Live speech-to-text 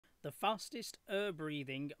the fastest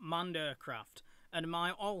air-breathing manned aircraft, and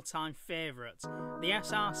my all-time favourite, the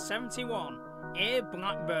SR-71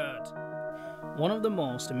 Blackbird. One of the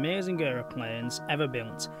most amazing aeroplanes ever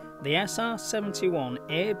built, the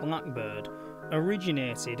SR-71 Blackbird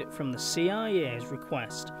originated from the CIA's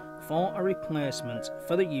request for a replacement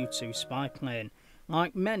for the U-2 spy plane.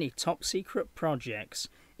 Like many top-secret projects,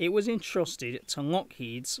 it was entrusted to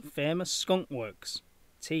Lockheed's famous Skunk Works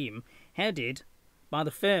team, headed by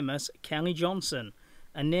the famous Kelly Johnson,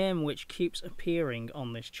 a name which keeps appearing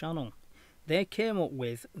on this channel. They came up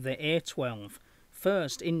with the A-12,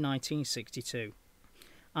 first in 1962,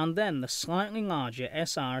 and then the slightly larger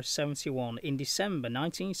SR-71 in December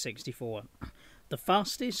 1964. The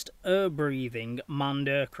fastest air-breathing manned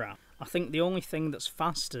aircraft. I think the only thing that's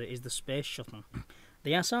faster is the space shuttle.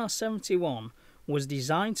 The SR-71 was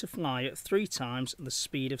designed to fly at 3 times the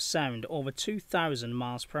speed of sound, over 2,000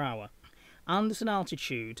 miles per hour, and at an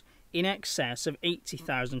altitude in excess of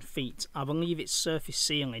 80,000 feet. I believe its surface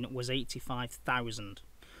ceiling was 85,000.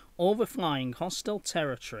 Overflying hostile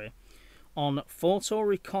territory on photo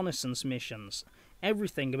reconnaissance missions.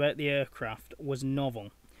 Everything about the aircraft was novel,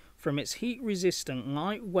 from its heat-resistant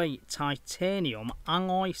lightweight titanium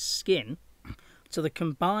alloy skin to the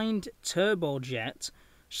combined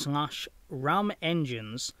turbojet/ram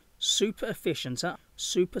engines, super efficient at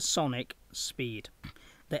supersonic speed.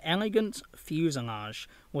 The elegant fuselage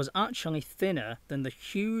was actually thinner than the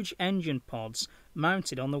huge engine pods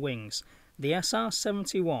mounted on the wings. The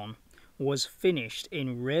SR-71 was finished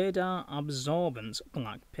in radar-absorbent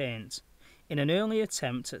black paint. In an early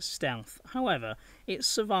attempt at stealth, however, its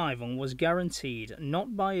survival was guaranteed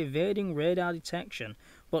not by evading radar detection,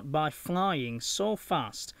 but by flying so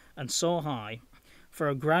fast and so high for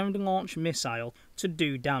a ground-launched missile to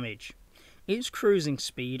do damage. Its cruising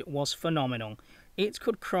speed was phenomenal. It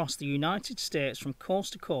could cross the United States from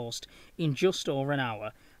coast to coast in just over an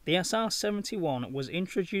hour. The SR-71 was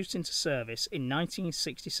introduced into service in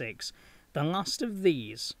 1966. The last of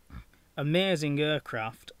these amazing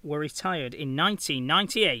aircraft were retired in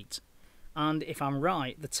 1998. And if I'm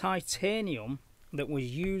right, the titanium that was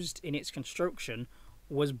used in its construction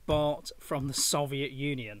was bought from the Soviet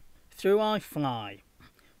Union. Through I fly,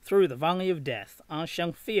 through the valley of death, I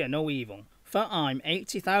shall fear no evil, for I'm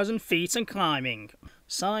 80,000 feet and climbing.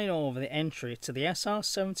 Sign over the entry to the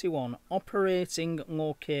SR-71 operating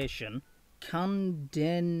location,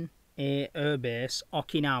 Kanden Air Base,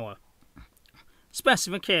 Okinawa.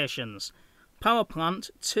 Specifications: power plant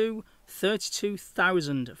 2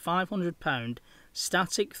 32,500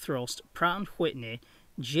 static thrust Pratt & Whitney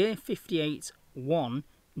J58-1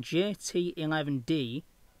 JT11D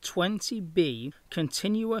 20B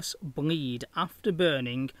continuous bleed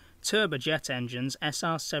afterburning turbojet engines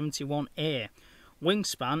SR-71A.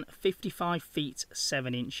 Wingspan 55 feet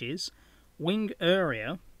 7 inches. Wing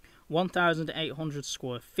area 1,800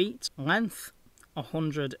 square feet. Length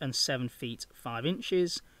 107 feet 5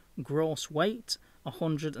 inches. Gross weight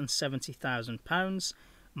 170,000 pounds.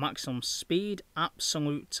 Maximum speed,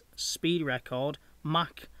 absolute speed record,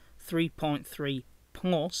 Mach 3.3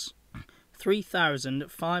 plus,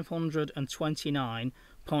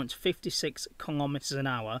 3,529.56 kilometers an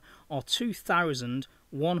hour, or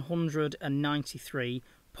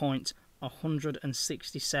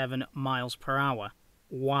 2,193.167 miles per hour.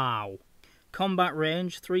 Wow. Combat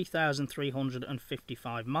range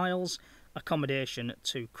 3,355 miles. Accommodation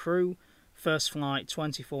 2 crew. First flight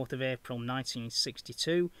 24th of April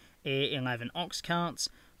 1962, A11 oxcart.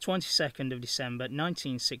 22nd of December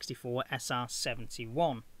 1964,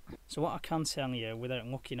 SR-71. So what I can tell you without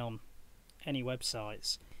looking on any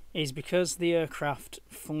websites is because the aircraft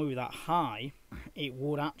flew that high, it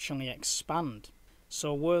would actually expand.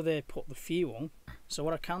 So where they put the fuel, so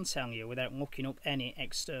what I can tell you without looking up any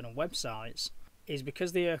external websites is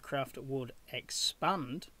because the aircraft would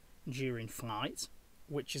expand during flight,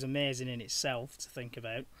 which is amazing in itself to think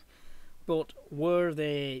about, but where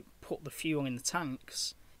they put the fuel in the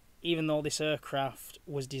tanks, even though this aircraft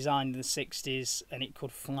was designed in the 60s and it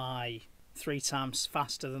could fly 3 times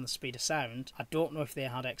faster than the speed of sound, I don't know if they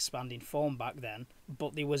had expanding foam back then,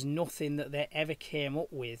 but there was nothing that they ever came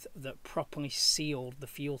up with that properly sealed the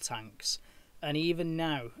fuel tanks. And even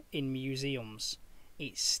now in museums,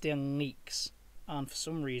 it still leaks, and for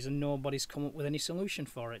some reason nobody's come up with any solution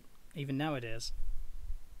for it, even nowadays.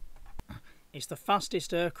 It's the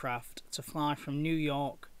fastest aircraft to fly from New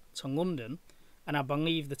York to London, and I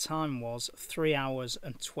believe the time was 3 hours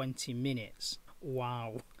and 20 minutes.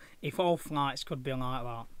 Wow, if all flights could be like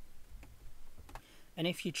that. And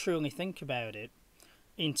if you truly think about it,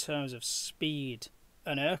 in terms of speed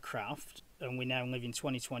and aircraft, and we now live in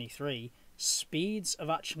 2023, speeds have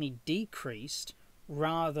actually decreased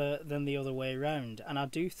rather than the other way around, and I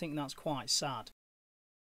do think that's quite sad.